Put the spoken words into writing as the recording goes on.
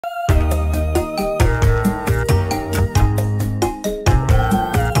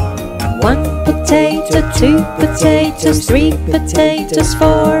potato, 2 potatoes, 3 potatoes,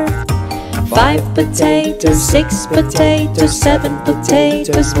 4, 5 potatoes, 6 potatoes, 7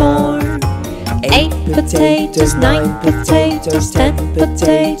 potatoes more, 8 potatoes, 9 potatoes, 10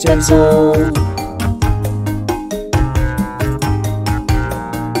 potatoes all.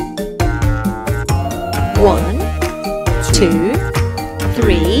 1, 2,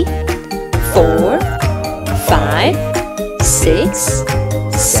 3, 4, 5, 6,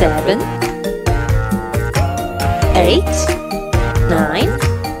 7, 8, 9,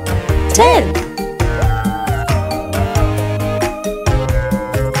 10.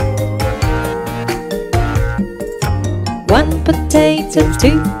 1 potato,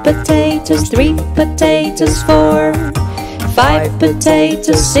 2 potatoes, 3 potatoes, 4, 5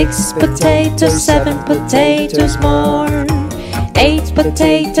 potatoes, 6 potatoes, 7 potatoes more, 8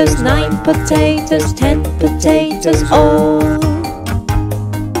 potatoes, 9 potatoes, 10 potatoes all.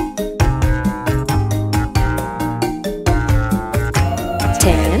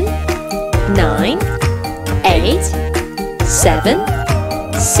 10, 9, 8, 7,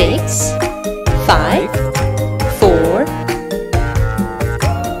 6, 5, 4,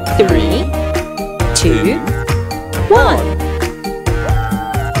 3, 2, 1.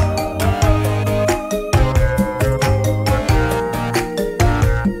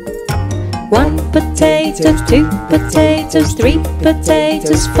 1 potato, 2 potatoes, 3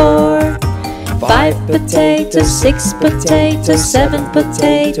 potatoes, 4, 5 potatoes, 6 potatoes, 7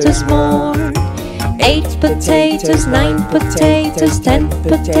 potatoes more, 8 potatoes, 9 potatoes, 10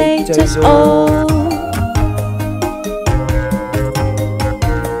 potatoes all.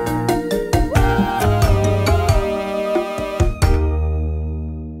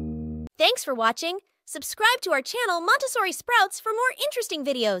 Thanks for watching. Subscribe to our channel Montessori Sprouts for more interesting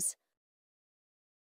videos.